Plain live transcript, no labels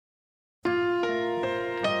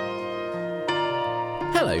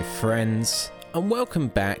Hello friends, and welcome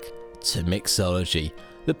back to Mixology,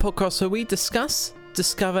 the podcast where we discuss,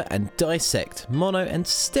 discover and dissect mono and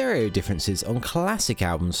stereo differences on classic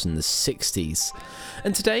albums from the 60s.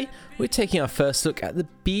 And today we're taking our first look at the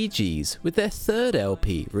Bee Gees with their third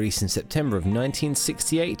LP released in September of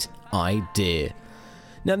 1968, Idea.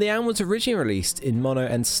 Now the album was originally released in mono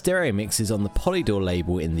and stereo mixes on the Polydor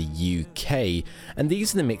label in the UK, and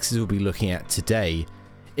these are the mixes we'll be looking at today.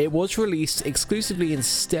 It was released exclusively in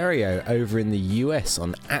stereo over in the US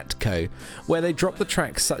on Atco, where they dropped the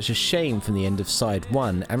track Such a Shame from the end of side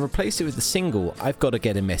 1 and replaced it with the single I've Gotta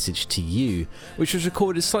Get a Message to You, which was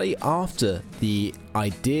recorded slightly after the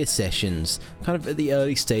Idea sessions, kind of at the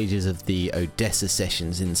early stages of the Odessa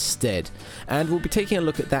sessions instead. And we'll be taking a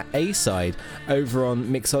look at that A-side over on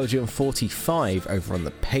Mixology on 45 over on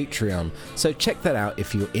the Patreon, so check that out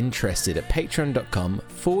if you're interested at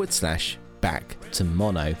patreon.com/back to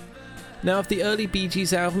mono. Now, of the early Bee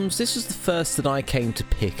Gees albums, this was the first that I came to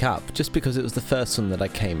pick up, just because it was the first one that I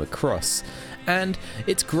came across, and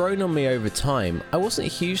it's grown on me over time. I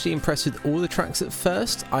wasn't hugely impressed with all the tracks at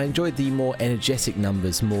first. I enjoyed the more energetic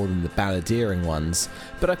numbers more than the balladeering ones,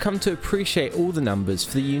 but I've come to appreciate all the numbers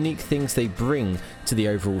for the unique things they bring to the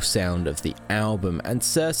overall sound of the album, and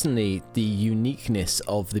certainly the uniqueness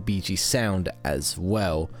of the Bee Gees sound as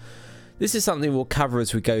well. This is something we'll cover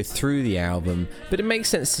as we go through the album, but it makes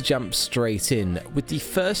sense to jump straight in with the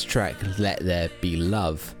first track, Let There Be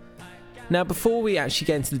Love. Now, before we actually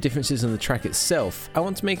get into the differences on the track itself, I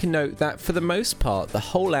want to make a note that for the most part the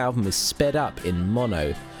whole album is sped up in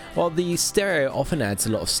mono, while the stereo often adds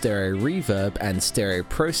a lot of stereo reverb and stereo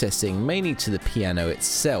processing, mainly to the piano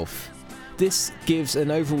itself. This gives an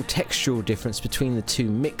overall textural difference between the two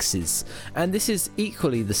mixes, and this is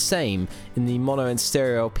equally the same in the mono and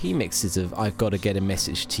stereo LP mixes of I've Gotta Get a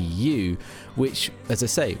Message to You, which, as I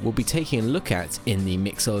say, we'll be taking a look at in the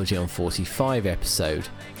Mixology on 45 episode.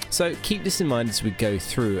 So keep this in mind as we go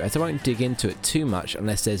through, as I won't dig into it too much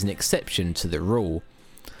unless there's an exception to the rule.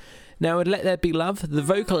 Now with Let There Be Love, the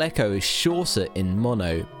vocal echo is shorter in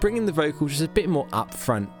mono, bringing the vocal just a bit more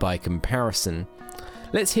upfront by comparison.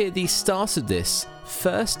 Let's hear the start of this,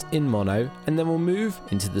 first in mono, and then we'll move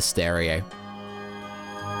into the stereo.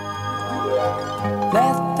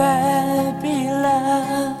 Let there be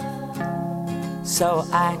love, so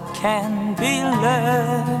I can be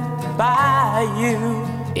loved by you.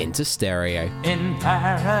 Into stereo. In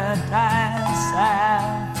Paradise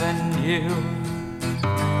Avenue.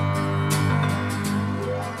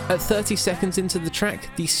 At 30 seconds into the track,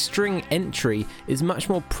 the string entry is much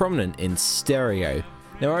more prominent in stereo.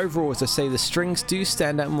 Now overall, as I say, the strings do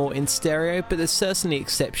stand out more in stereo, but there's certainly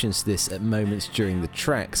exceptions to this at moments during the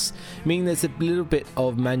tracks, meaning there's a little bit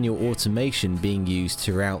of manual automation being used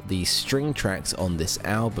throughout the string tracks on this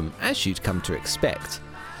album, as you'd come to expect.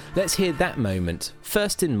 Let's hear that moment,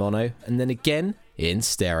 first in mono and then again in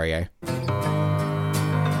stereo.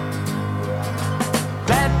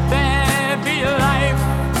 Let there be life,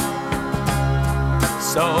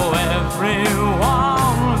 so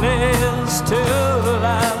everyone lives to love.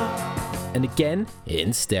 And again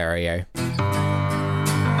in stereo.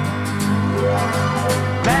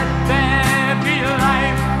 Let there be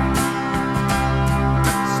life,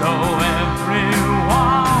 so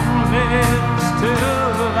everyone lives to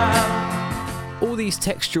love. All these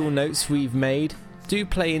textural notes we've made do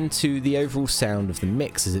play into the overall sound of the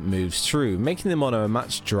mix as it moves through, making the mono a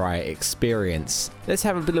much drier experience. Let's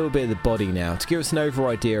have a little bit of the body now to give us an overall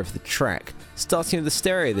idea of the track, starting with the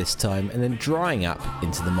stereo this time and then drying up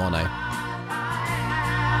into the mono.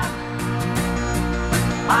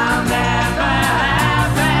 I'll never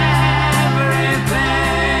have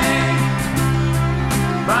everything,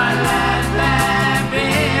 but let there be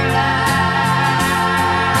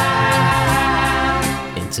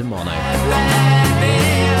love. Into mono.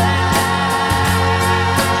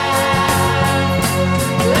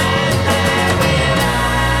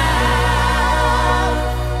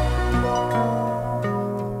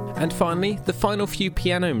 And finally, the final few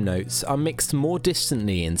piano notes are mixed more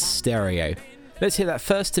distantly in stereo. Let's hear that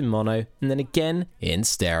first in mono and then again in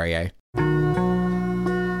stereo.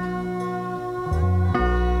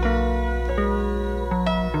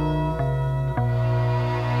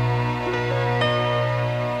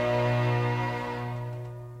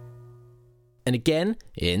 And again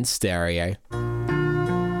in stereo.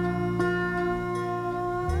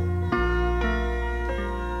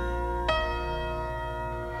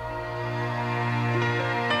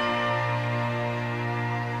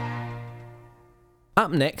 Up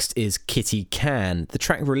next is Kitty Can, the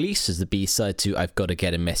track released as the B-side to I've Gotta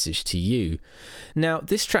Get a Message to You. Now,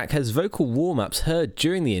 this track has vocal warm-ups heard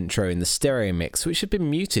during the intro in the stereo mix, which have been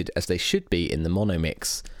muted as they should be in the mono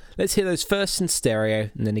mix. Let's hear those first in stereo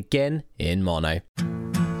and then again in mono.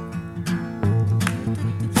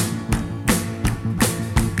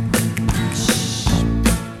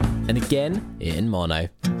 And again in mono.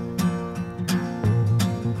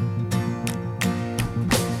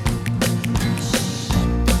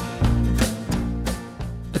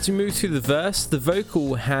 As we move through the verse, the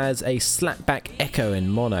vocal has a slapback echo in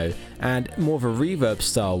mono and more of a reverb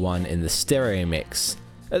style one in the stereo mix.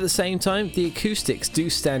 At the same time, the acoustics do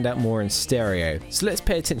stand out more in stereo, so let's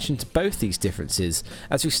pay attention to both these differences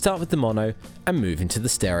as we start with the mono and move into the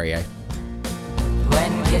stereo.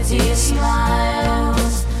 When Kitty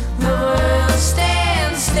smiles, the world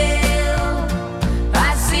stands still.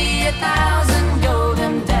 I see 1,000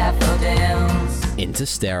 golden daffodils. Into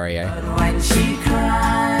stereo. But when she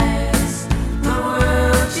cries, the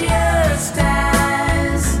world just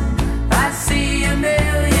dies. I see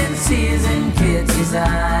 1,000,000 tears in Kitty's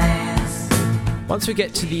eyes. Once we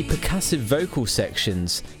get to the percussive vocal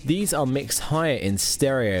sections, these are mixed higher in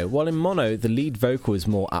stereo, while in mono the lead vocal is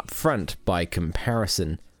more up front by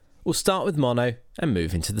comparison. We'll start with mono and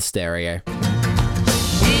move into the stereo.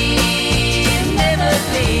 He never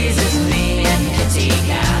pleases me and Kitty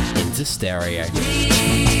Cat. Into stereo. He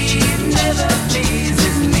never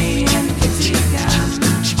pleases me and Kitty Cat.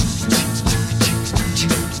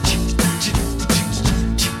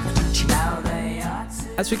 Now they are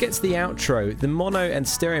As we get to the outro, the mono and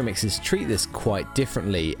stereo mixes treat this quite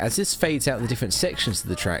differently, as this fades out the different sections of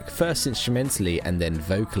the track, first instrumentally and then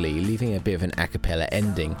vocally, leaving a bit of an a cappella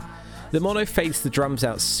ending. The mono fades the drums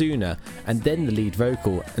out sooner, and then the lead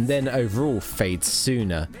vocal, and then overall fades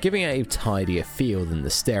sooner, giving it a tidier feel than the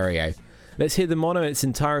stereo. Let's hear the mono in its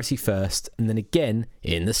entirety first, and then again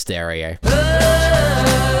in the stereo.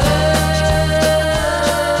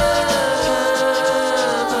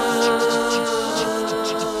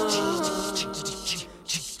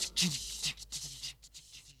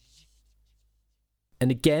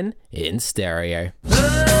 And again in stereo.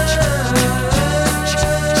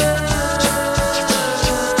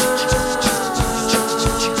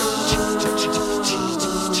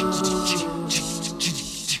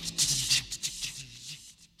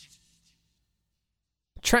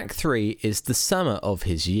 Track 3 is The Summer of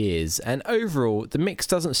His Years, and overall the mix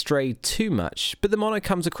doesn't stray too much, but the mono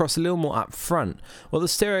comes across a little more up front, while the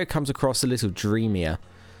stereo comes across a little dreamier.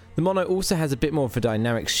 The mono also has a bit more of a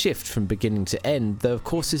dynamic shift from beginning to end, though of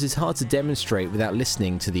course this is hard to demonstrate without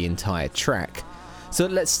listening to the entire track. So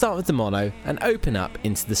let's start with the mono and open up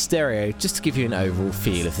into the stereo just to give you an overall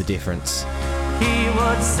feel of the difference. He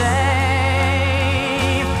would save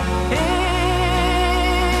his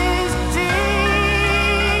tears.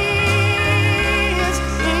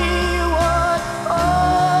 He would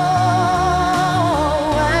always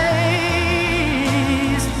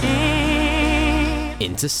hear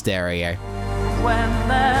Into stereo. when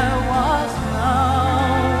there was no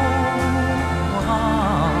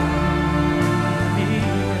one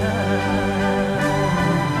here.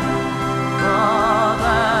 For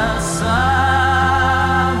the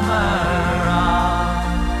summer of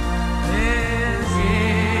his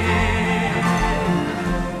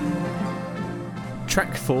years.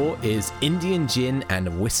 Track 4 is Indian Gin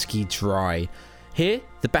and Whiskey Dry. Here,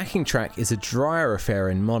 the backing track is a drier affair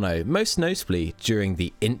in mono, most notably during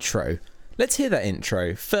the intro. Let's hear that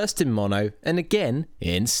intro, first in mono and again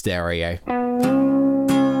in stereo.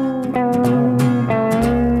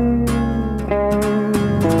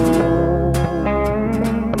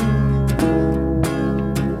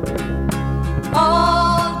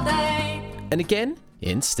 all day. And again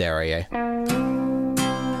in stereo.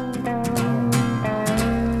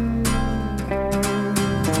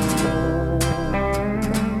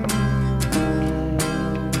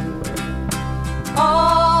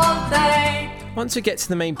 All day. Once we get to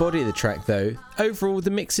the main body of the track though, overall the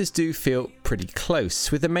mixes do feel pretty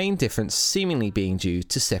close, with the main difference seemingly being due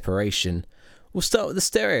to separation. We'll start with the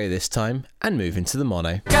stereo this time and move into the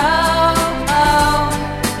mono. Go home.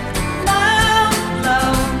 Low,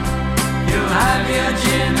 low. You have your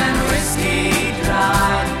gin and whiskey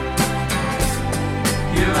dry.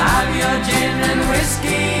 You have your gin and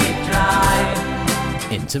whiskey dry.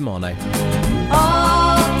 Into mono.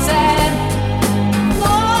 All ten.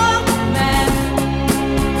 Walkmen.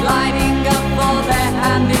 Lining up for their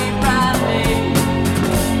handy brandy.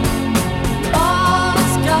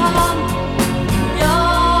 All's gone.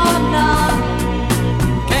 You're none.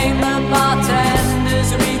 Came the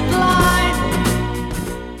bartender's reply.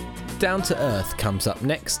 Down Down to Earth comes up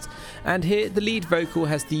next, and here the lead vocal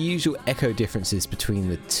has the usual echo differences between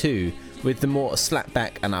the two, with the more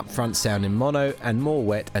slapback and upfront sound in mono and more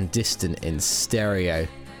wet and distant in stereo.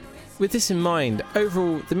 With this in mind,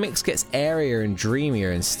 overall the mix gets airier and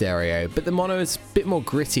dreamier in stereo, but the mono is a bit more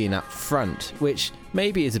gritty and upfront, which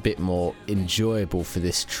maybe is a bit more enjoyable for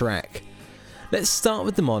this track. Let's start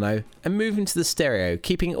with the mono and move into the stereo,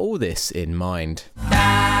 keeping all this in mind. Down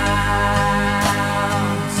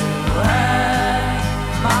to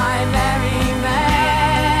earth, my merry man.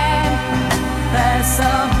 There's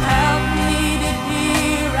some help needed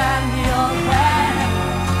here and you're there.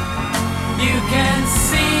 You can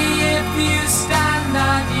see if you stand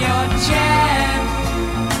on your chair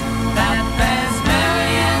that there's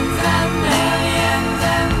millions and millions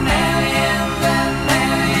and millions and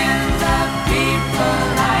millions of people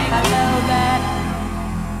like hello there.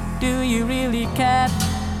 Do you really care?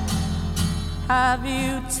 Have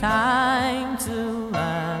you time to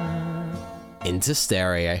learn? Into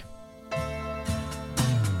stereo.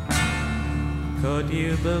 Could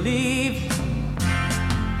you believe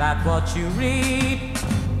that what you read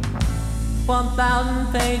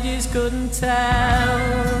 1,000 pages couldn't tell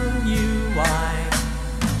you why?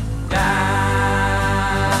 Down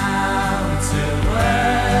to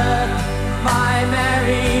earth, my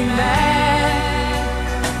merry man.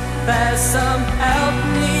 There's some help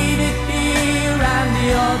needed here and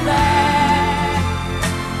you're there.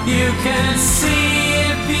 You can see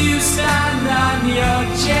if you stand on your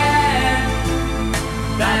chair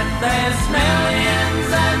that there's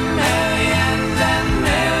millions and millions and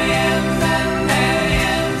millions and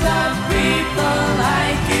millions of people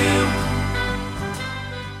like you.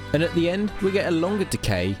 And at the end, we get a longer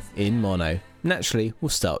decay in mono. Naturally, we'll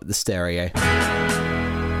start with the stereo.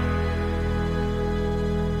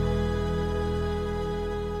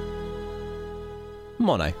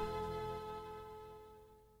 Mono.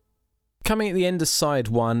 Coming at the end of side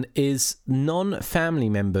 1 is non-family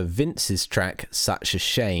member Vince's track Such a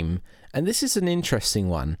Shame, and this is an interesting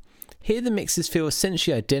one. Here the mixes feel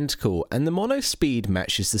essentially identical and the mono speed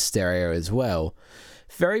matches the stereo as well.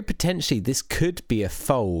 Very potentially this could be a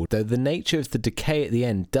fold, though the nature of the decay at the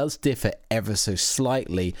end does differ ever so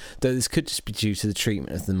slightly, though this could just be due to the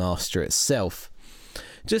treatment of the master itself.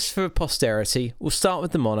 Just for posterity, we'll start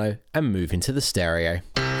with the mono and move into the stereo.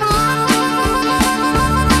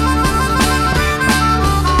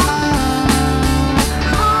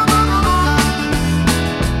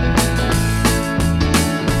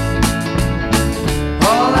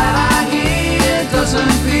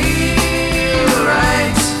 Doesn't feel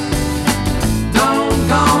right. Don't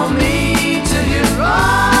call me till you're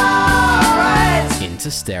alright.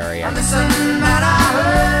 Into stereo. Listen that I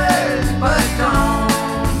heard, but don't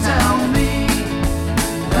tell me.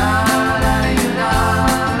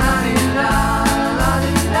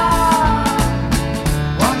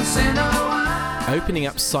 Once in a while. Opening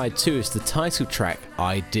up side 2 is the title track,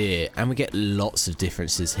 Idea, and we get lots of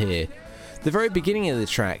differences here. The very beginning of the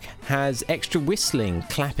track has extra whistling,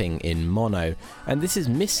 clapping in mono, and this is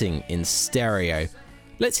missing in stereo.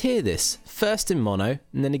 Let's hear this, first in mono,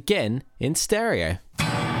 and then again in stereo.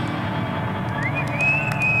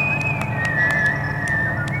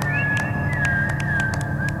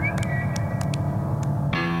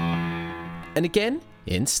 And again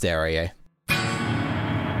in stereo.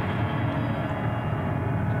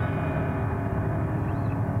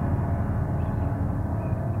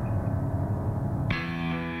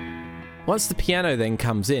 Once the piano then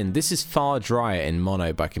comes in, this is far drier in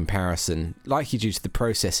mono by comparison, likely due to the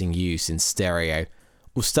processing used in stereo.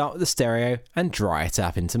 We'll start with the stereo and dry it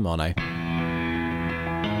up into mono.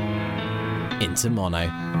 Into mono.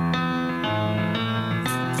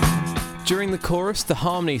 During the chorus, the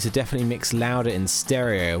harmonies are definitely mixed louder in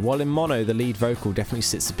stereo, while in mono the lead vocal definitely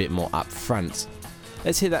sits a bit more up front.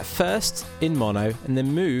 Let's hear that first in mono and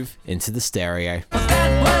then move into the stereo.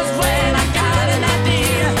 That was when I got an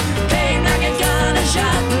idea. Came like a gun and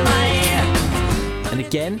shot in my ear. And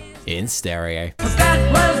again in stereo. That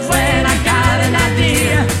was when I got an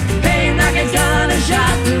idea. Came like a gun and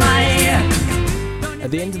shot in my ear. At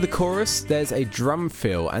the end of the chorus, there's a drum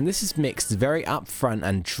fill, and this is mixed very upfront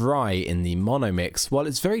and dry in the mono mix, while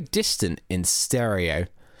it's very distant in stereo.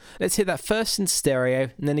 Let's hear that first in stereo,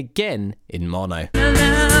 and then again in mono.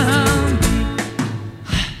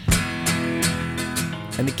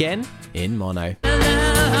 And again in mono.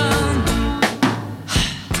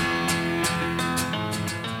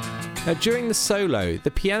 Now during the solo, the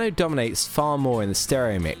piano dominates far more in the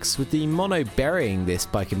stereo mix, with the mono burying this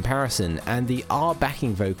by comparison and the R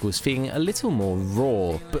backing vocals feeling a little more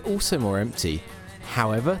raw, but also more empty.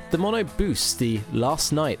 However, the mono boosts the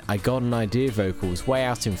 "Last Night I Got an Idea" vocals way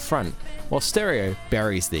out in front, while stereo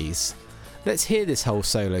buries these. Let's hear this whole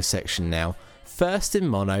solo section now, first in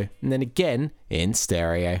mono and then again in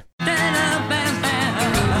stereo.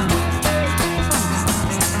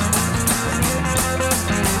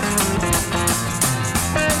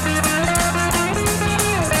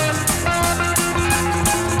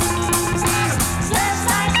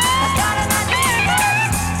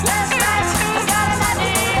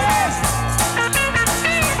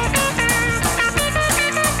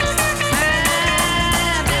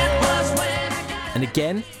 And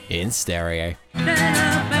again in stereo.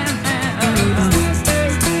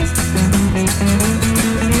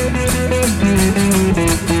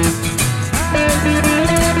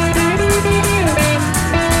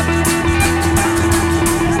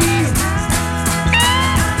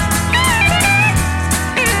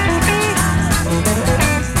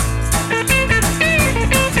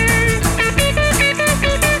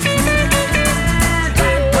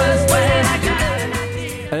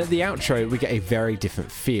 The outro, we get a very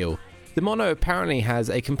different feel. The mono apparently has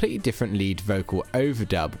a completely different lead vocal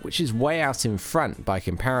overdub, which is way out in front by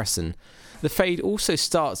comparison. The fade also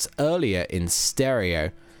starts earlier in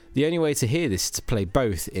stereo. The only way to hear this is to play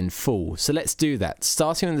both in full, so let's do that,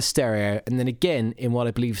 starting in the stereo and then again in what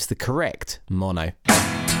I believe is the correct mono.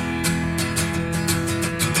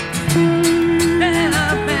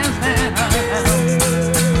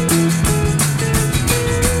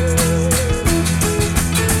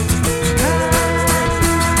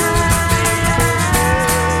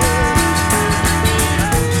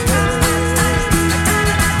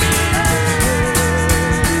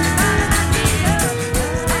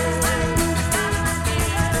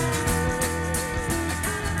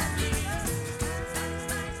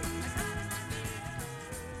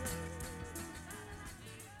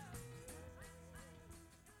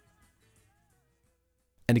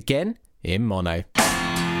 And again in mono.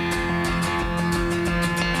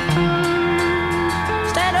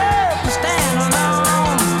 Stand up and stand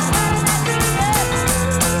alone.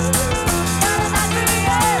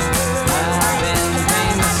 I've been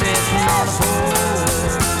famous sitting on a pole.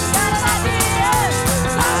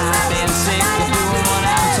 I've been sick of doing what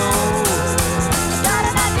I'm told.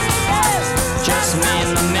 Just me in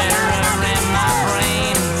the mirror in my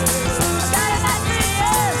brain. I've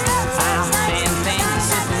been famous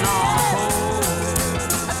sitting on a pole.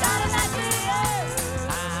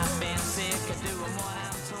 I've been sick of doing what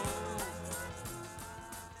I'm told.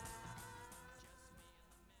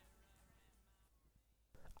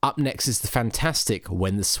 Up next is the fantastic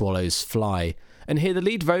When the Swallows Fly, and here the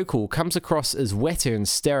lead vocal comes across as wetter in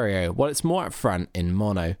stereo while it's more up front in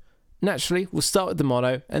mono. Naturally, we'll start with the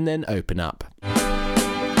mono and then open up. And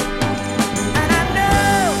I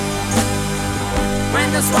know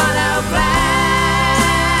when the swallow flies,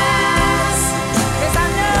 'cause I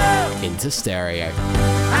know Into stereo.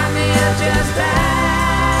 I'm here just as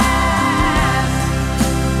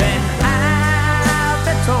then I'll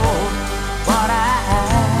be told what I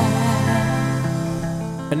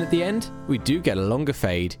And at the end, we do get a longer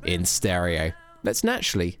fade in stereo. Let's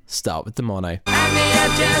naturally start with the mono. I'm here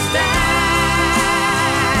just as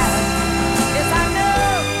yes, I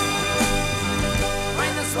know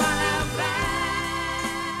when the swallow flies.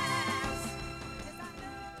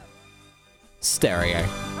 Stereo.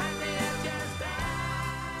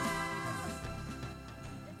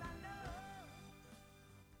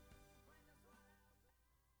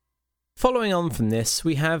 Following on from this,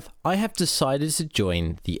 we have I Have Decided to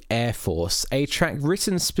Join the Air Force, a track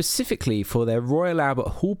written specifically for their Royal Albert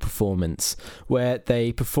Hall performance, where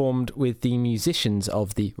they performed with the musicians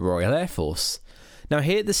of the Royal Air Force. Now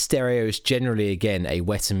here the stereo is generally again a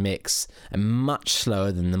wetter mix, and much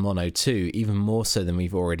slower than the mono too, even more so than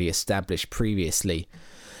we've already established previously.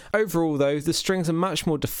 Overall though, the strings are much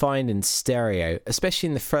more defined in stereo, especially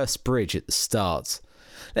in the first bridge at the start.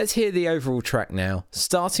 Let's hear the overall track now,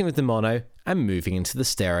 starting with the mono and moving into the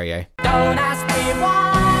stereo. Don't ask me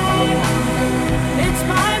why. It's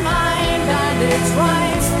my mind and it's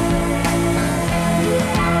right.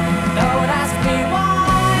 Don't ask me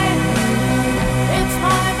why. It's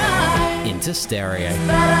my mind. Into stereo.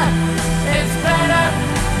 It's better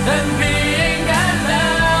than being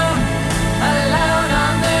alone. Alone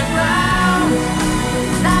on the ground.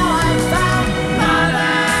 Now I've found my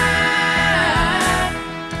life.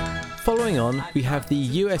 Following on, we have the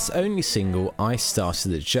US only single I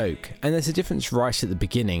Started a Joke, and there's a difference right at the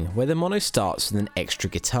beginning where the mono starts with an extra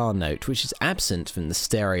guitar note which is absent from the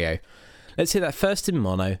stereo. Let's hear that first in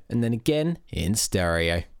mono and then again in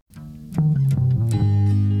stereo.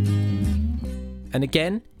 And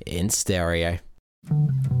again in stereo.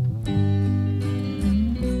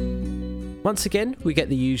 Once again, we get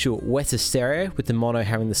the usual wetter stereo, with the mono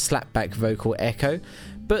having the slapback vocal echo,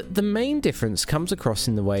 but the main difference comes across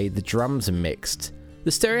in the way the drums are mixed.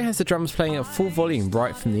 The stereo has the drums playing at full volume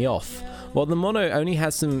right from the off, while the mono only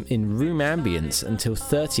has them in room ambience until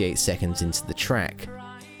 38 seconds into the track.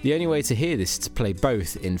 The only way to hear this is to play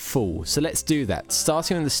both in full, so let's do that,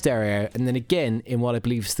 starting on the stereo and then again in what I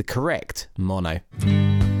believe is the correct mono.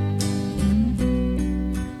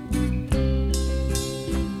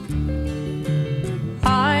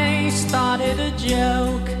 I started a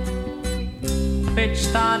joke which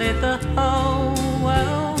started the whole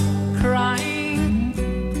world crying,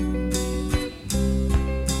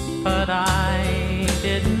 but I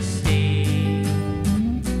didn't see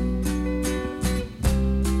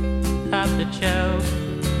that the joke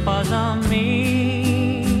was on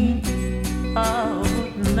me. Oh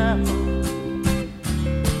no,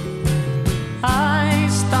 I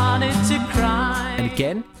started to cry. And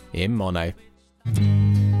again in mono.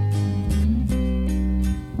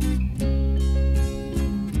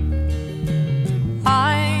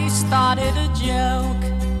 I started a joke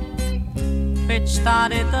which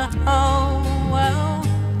started the whole world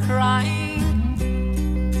crying,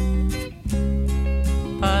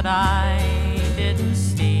 but I didn't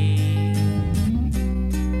see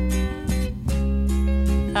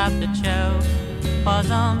that the joke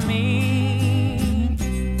was on me.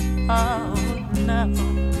 Oh no,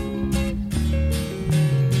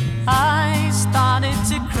 I started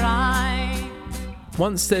to cry.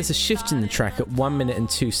 Once there's a shift in the track at 1 minute and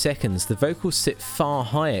 2 seconds, the vocals sit far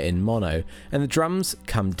higher in mono, and the drums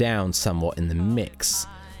come down somewhat in the mix.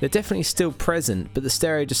 They're definitely still present, but the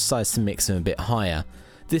stereo just decides to mix them a bit higher.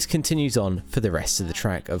 This continues on for the rest of the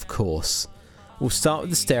track, of course. We'll start with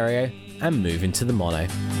the stereo and move into the mono.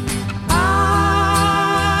 I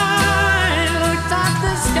looked at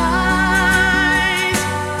the skies,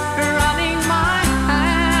 running my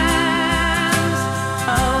hands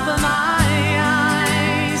over my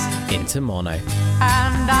eyes, Into mono.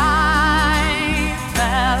 and I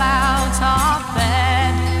fell out of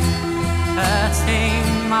bed,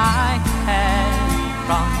 hurting my head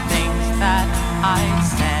from things that I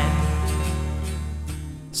said.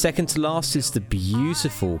 Second to last is the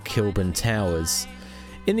beautiful Kilburn Towers.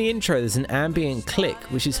 In the intro there's an ambient click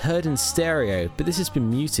which is heard in stereo, but this has been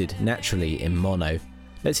muted naturally in mono.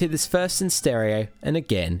 Let's hear this first in stereo and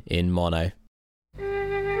again in mono.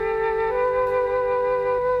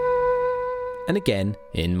 And again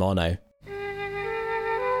in mono.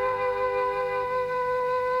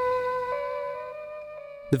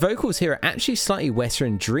 The vocals here are actually slightly wetter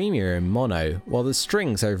and dreamier in mono, while the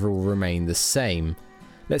strings overall remain the same.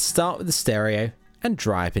 Let's start with the stereo and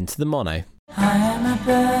drive into the mono. I am a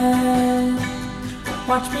bird,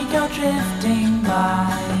 watch me go drifting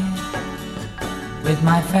by. With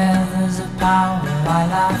my feathers of power, I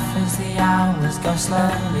laugh as the hours go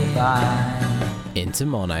slowly by. Into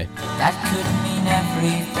mono. That could mean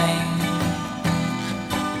everything.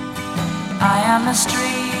 I am a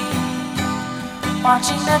street,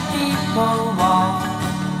 watching the people walk.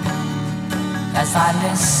 As I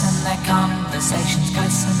listen, their conversations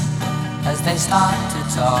glisten as they start to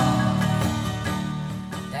talk.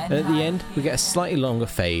 And at the end, we get a slightly longer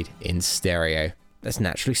fade in stereo. Let's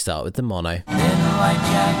naturally start with the mono. Little white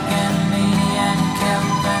Jack and me and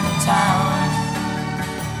Kilburn Towers.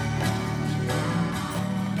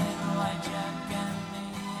 Little white Jack and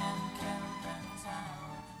me and Kilburn Towers.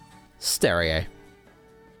 Stereo.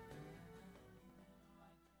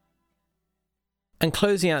 And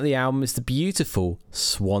closing out the album is the beautiful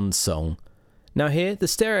Swan Song. Now here, the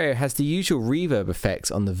stereo has the usual reverb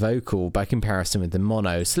effect on the vocal by comparison with the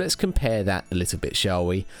mono, so let's compare that a little bit, shall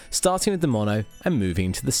we? Starting with the mono and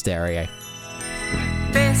moving to the stereo.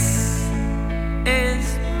 This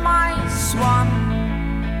is my swan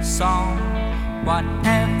song.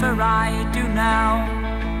 Whatever I do now,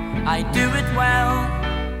 I do it well.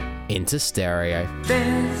 Into stereo.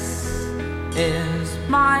 This is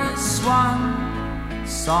my swan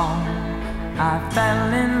song. I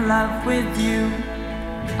fell in love with you.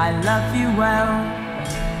 I love you well.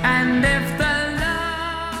 And if the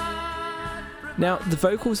Lord... Now, the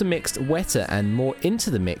vocals are mixed wetter and more into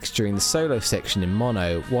the mix during the solo section in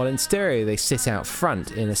mono, while in stereo they sit out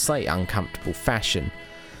front in a slightly uncomfortable fashion.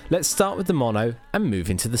 Let's start with the mono and move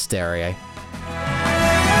into the stereo.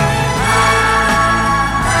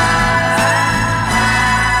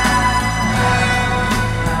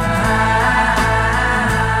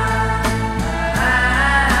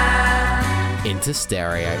 Into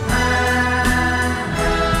stereo.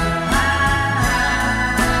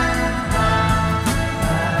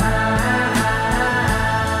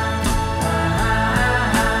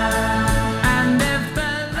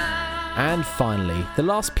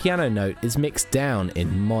 last piano note is mixed down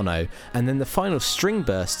in mono, and then the final string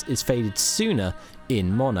burst is faded sooner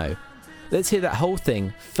in mono. Let's hear that whole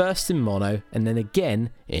thing, first in mono and then again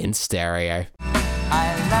in stereo.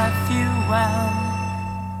 I love you well.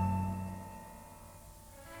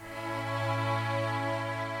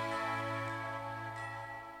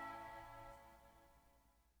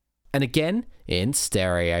 And again in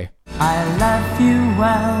stereo. I love you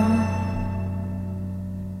well.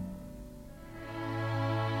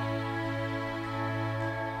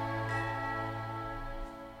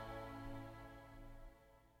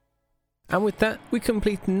 And with that, we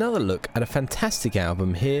complete another look at a fantastic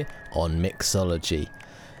album here on Mixology.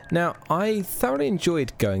 Now, I thoroughly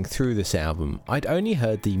enjoyed going through this album. I'd only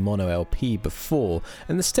heard the mono LP before,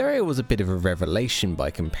 and the stereo was a bit of a revelation by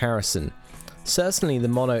comparison. Certainly the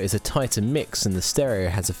mono is a tighter mix and the stereo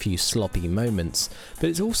has a few sloppy moments, but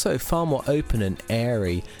it's also far more open and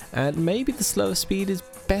airy, and maybe the slower speed is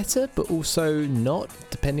better, but also not,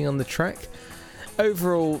 depending on the track.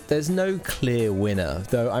 Overall, there's no clear winner,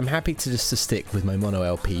 though I'm happy to stick with my mono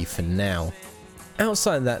LP for now.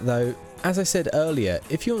 Outside of that though, as I said earlier,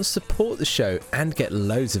 if you want to support the show and get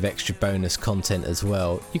loads of extra bonus content as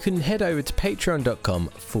well, you can head over to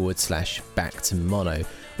patreon.com/backtomono,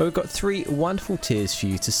 where we've got 3 wonderful tiers for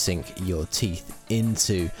you to sink your teeth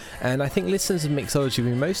into. And I think listeners of Mixology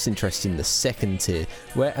will be most interested in the second tier,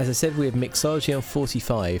 where, as I said, we have Mixology on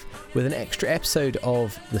 45 with an extra episode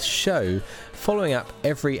of the show following up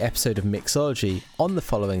every episode of Mixology on the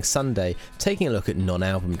following Sunday, taking a look at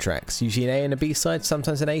non-album tracks, usually an A and a B side,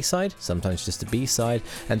 sometimes an A side, sometimes just a B side,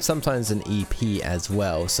 and sometimes an EP as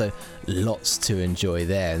well. So lots to enjoy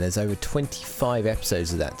there, and there's over 25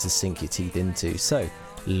 episodes of that to sink your teeth into. So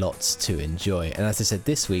lots to enjoy. And as I said,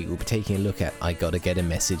 this week we'll be taking a look at I Gotta Get a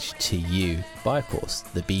Message to You by, of course,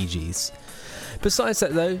 the Bee Gees. Besides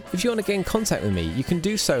that though, if you want to get in contact with me, you can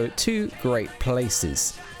do so at 2 great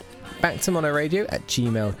places.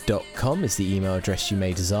 backtomonoradio@gmail.com is the email address you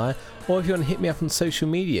may desire, or if you want to hit me up on social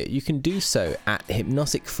media, you can do so at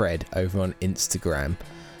HypnoticFred over on Instagram.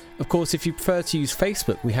 Of course, if you prefer to use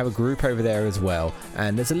Facebook, we have a group over there as well,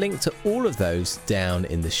 and there's a link to all of those down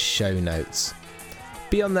in the show notes.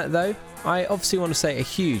 Beyond that though, I obviously want to say a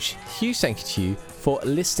huge thank you to you for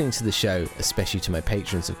listening to the show, especially to my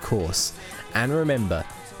patrons of course. And remember,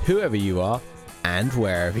 whoever you are and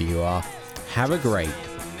wherever you are, have a great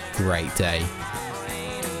day.